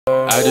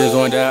I just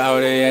want that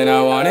Audi and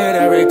I want it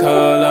every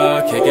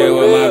color. Kick it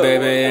with my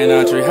baby and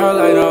I treat her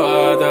like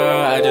no other.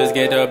 I just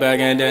get the bag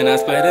and then I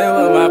split it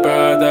with my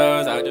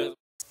brothers.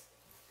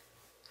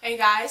 Hey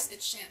guys,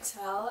 it's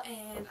Chantel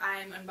and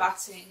I'm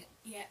unboxing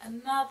yet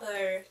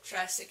another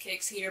Drastic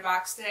Kicks heater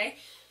box today.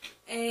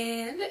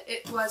 And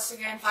it was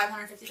again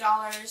 $550.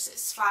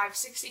 It's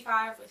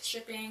 $565 with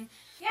shipping.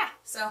 Yeah,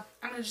 so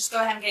I'm going to just go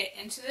ahead and get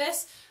into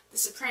this. The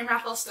Supreme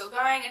raffle is still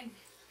going, and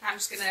I'm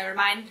just going to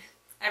remind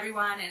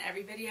everyone in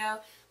every video,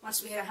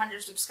 once we hit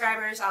 100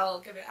 subscribers, I'll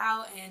give it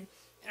out, and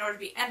in order to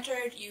be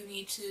entered, you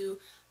need to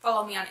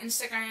follow me on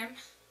Instagram,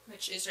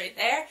 which is right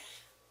there,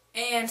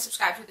 and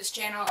subscribe to this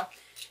channel.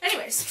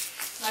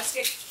 Anyways, let's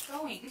get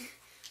going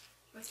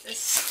with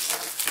this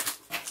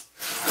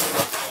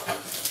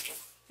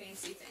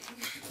fancy thing.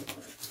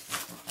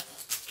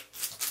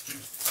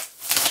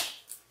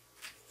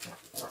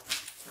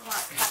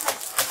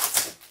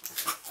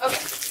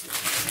 Okay.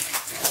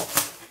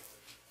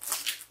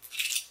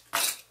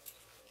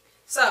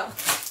 So,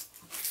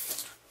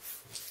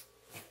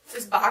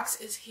 this box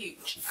is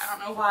huge. I don't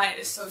know why it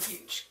is so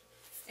huge.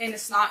 And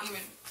it's not even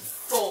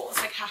full.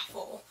 It's like half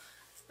full.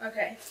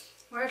 Okay,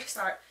 where to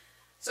start?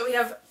 So we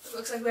have, it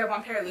looks like we have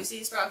one pair of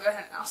Lucy's, but I'll go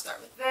ahead and I'll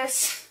start with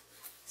this.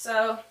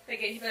 So, they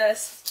gave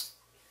us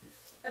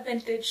a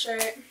vintage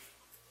shirt.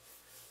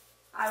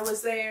 I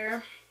was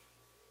there.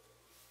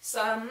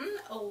 Some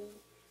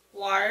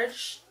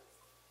large.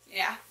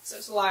 Yeah, so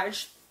it's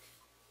large.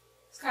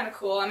 It's kind of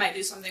cool. I might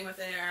do something with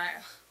it, or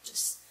I'll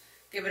just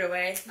give it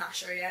away. Not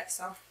sure yet,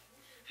 so.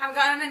 Haven't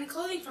gotten any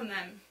clothing from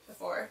them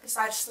before,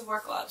 besides the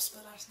work gloves,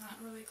 but that's not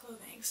really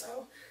clothing,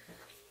 so.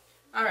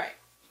 Alright.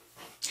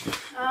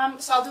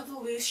 So I'll do the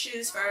loose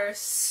shoes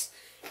first,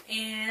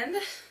 and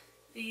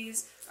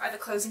these are the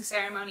closing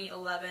ceremony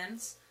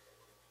 11s,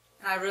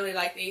 and I really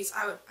like these.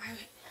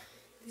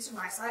 These are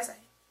my size.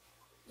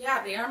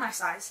 Yeah, they are my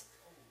size.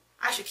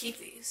 I should keep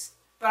these,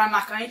 but I'm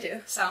not going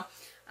to, so.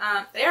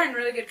 They are in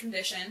really good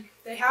condition.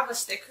 They have a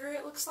sticker,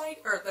 it looks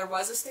like, or there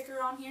was a sticker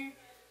on here,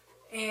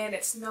 and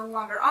it's no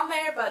longer on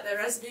there, but the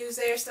residue is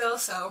there still,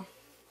 so,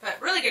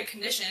 but really good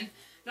condition.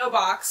 No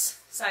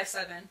box, size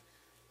 7,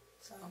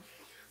 so,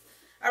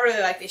 I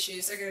really like these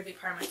shoes. They're going to be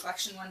part of my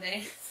collection one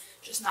day,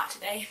 just not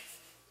today.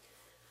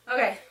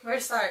 Okay, where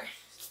to start?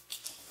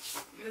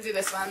 I'm going to do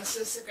this one. This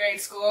is a grade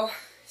school,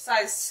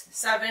 size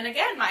 7,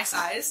 again, my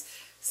size,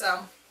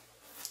 so,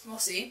 we'll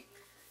see.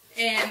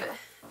 And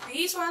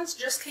these ones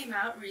just came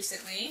out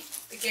recently,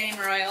 the Game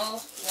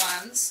Royal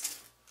ones.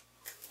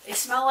 They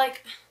smell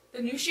like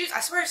the new shoes.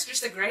 I swear it's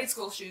just the grade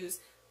school shoes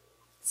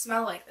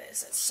smell like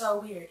this. It's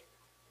so weird.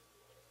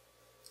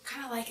 I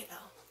kind of like it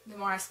though. The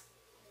more it's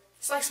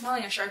like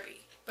smelling a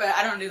Sharpie, but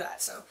I don't do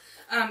that. So,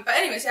 but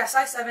anyways, yeah,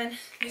 size 7.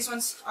 These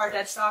ones are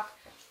dead stock,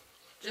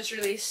 just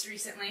released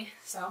recently.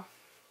 So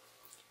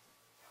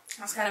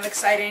that's kind of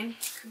exciting.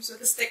 Comes with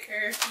a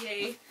sticker.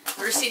 Yay!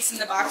 The receipts in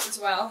the box as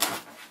well.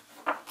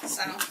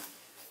 So.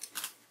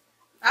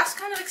 That's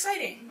kind of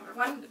exciting.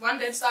 One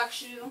dead stock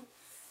shoe.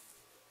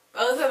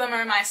 Both of them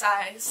are my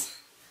size.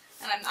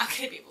 And I'm not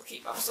going to be able to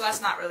keep them. So that's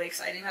not really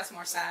exciting. That's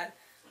more sad.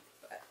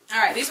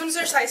 Alright, these ones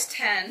are size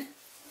 10.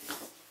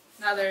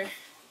 Another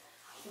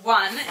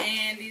one.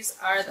 And these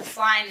are the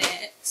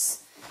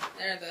Flyknits.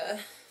 They're the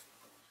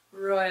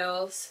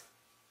Royals.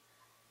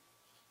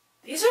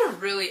 These are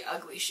really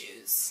ugly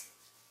shoes.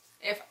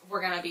 If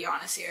we're going to be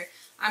honest here.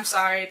 I'm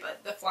sorry,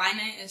 but the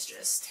Flyknit is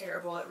just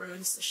terrible. It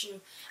ruins the shoe.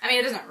 I mean,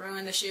 it doesn't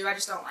ruin the shoe. I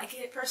just don't like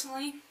it,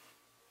 personally.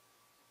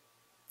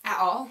 At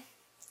all.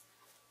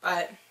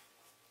 But,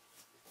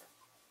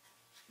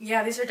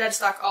 yeah, these are dead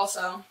stock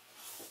also.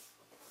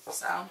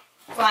 So,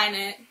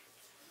 Flyknit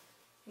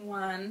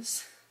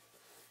ones.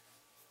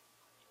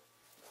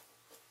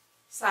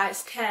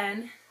 Size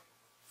 10.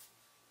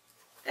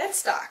 Dead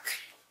stock.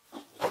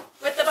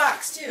 With the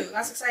box, too.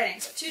 That's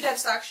exciting. So, 2 dead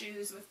stock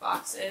shoes with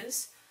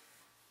boxes.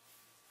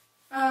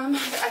 I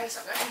guess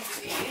I'll go ahead and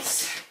do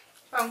these.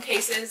 Phone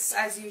cases,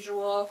 as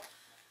usual.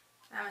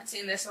 I haven't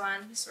seen this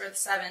one. This is for the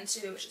 7,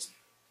 too, which is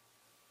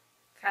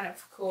kind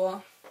of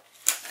cool.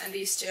 And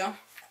these 2.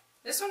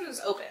 This one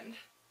was opened.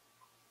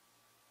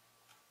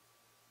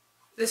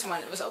 This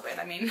one was open,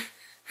 I mean.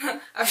 I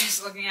was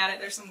just looking at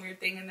it. There's some weird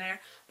thing in there.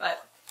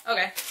 But,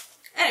 okay.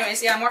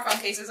 Anyways, yeah, more phone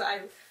cases.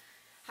 I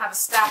have a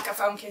stack of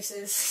phone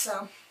cases,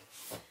 so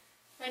if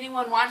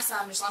anyone wants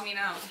them, just let me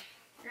know.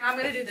 And I'm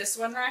going to do this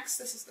one next.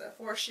 This is the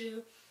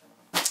horseshoe.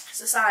 It's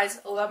a size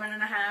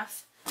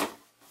 11.5. And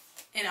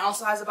it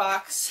also has a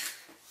box.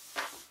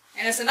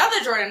 And it's another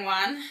Jordan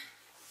 1.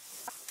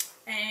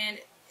 And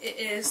it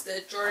is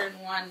the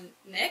Jordan 1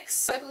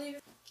 Knicks, I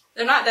believe.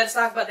 They're not dead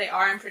stock, but they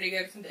are in pretty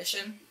good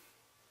condition.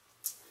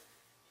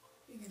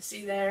 You can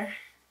see there.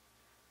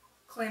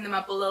 Clean them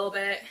up a little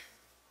bit.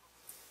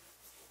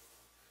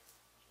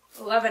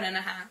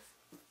 11.5.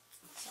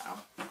 So.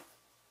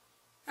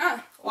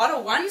 A lot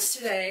of 1s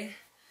today.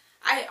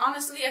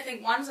 Honestly, I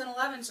think 1s and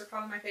 11s are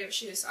probably my favorite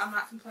shoes, so I'm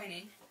not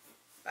complaining.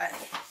 But,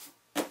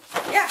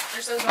 yeah,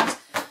 there's those ones.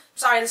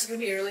 Sorry, this is going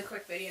to be a really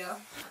quick video.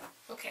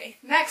 Okay,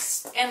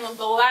 next, and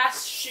the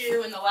last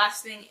shoe and the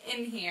last thing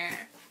in here.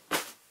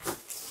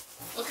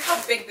 Look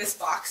how big this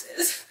box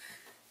is.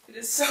 It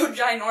is so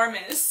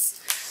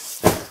ginormous.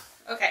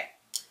 Okay,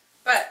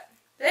 but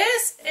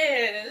this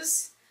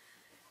is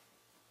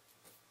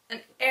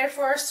an Air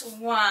Force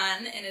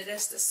One, and it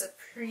is the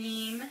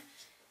Supreme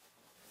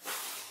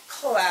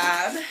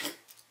collab.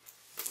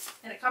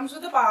 And it comes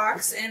with a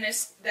box, and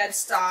it's dead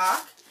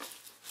stock.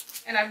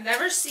 And I've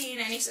never seen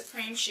any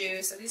Supreme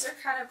shoes, so these are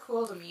kind of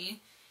cool to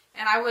me.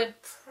 And I would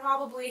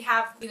probably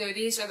have either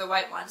these or the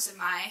white ones in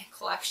my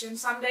collection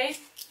someday.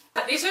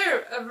 But these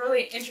are a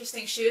really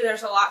interesting shoe.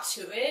 There's a lot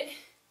to it.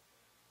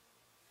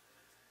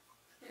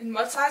 And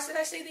what size did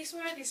I say these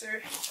were? These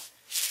are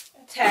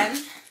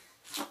 10.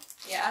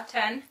 Yeah,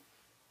 10.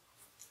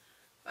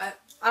 But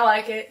I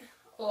like it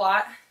a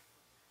lot.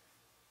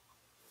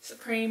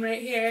 Supreme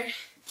right here.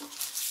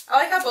 I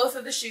like how both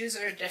of the shoes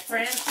are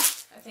different.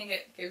 I think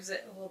it gives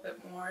it a little bit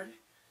more.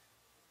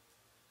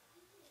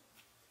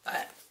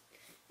 But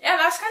yeah,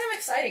 that's kind of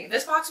exciting.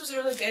 This box was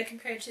really good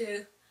compared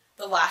to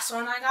the last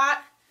one I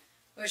got,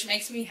 which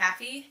makes me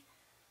happy.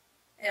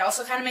 It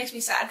also kind of makes me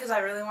sad because I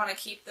really want to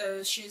keep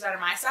those shoes out of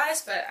my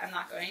size, but I'm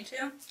not going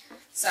to.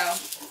 So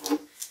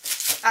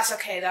that's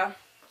okay though.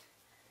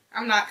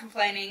 I'm not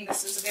complaining.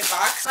 This is a good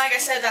box. Like I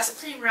said, that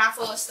Supreme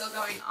raffle is still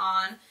going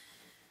on.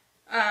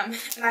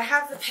 And I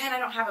have the pen. I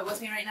don't have it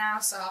with me right now,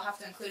 so I'll have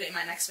to include it in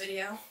my next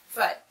video.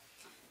 But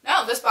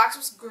no, this box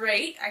was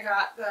great. I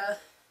got the,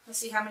 let's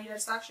see how many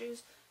dead stock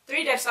shoes.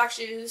 3 dead stock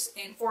shoes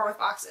and 4 with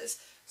boxes.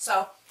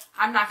 So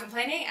I'm not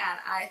complaining, and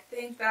I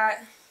think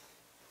that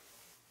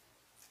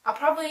I'll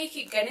probably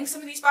keep getting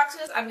some of these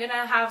boxes. I'm going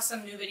to have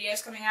some new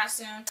videos coming out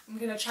soon. I'm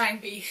going to try and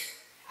be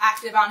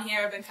active on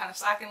here. I've been kind of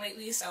slacking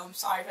lately, so I'm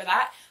sorry for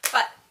that.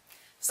 But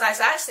besides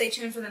that, stay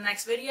tuned for the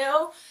next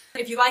video.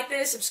 If you like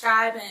this,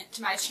 subscribe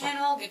to my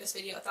channel, give this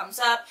video a thumbs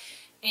up,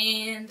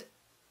 and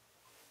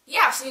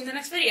yeah, I'll see you in the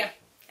next video.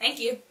 Thank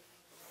you.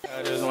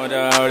 I just want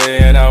the Audi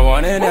and I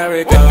want it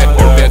every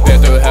color.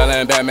 Been through hell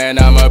and Batman,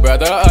 I'm a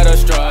brother of the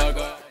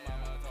struggle.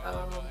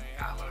 Oh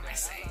God, what am I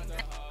saying?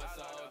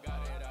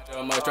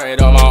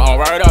 Straight on my own,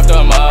 right off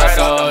the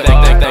muscle.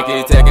 Think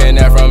he taking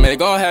that from me,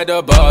 gon' have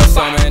to bust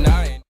some.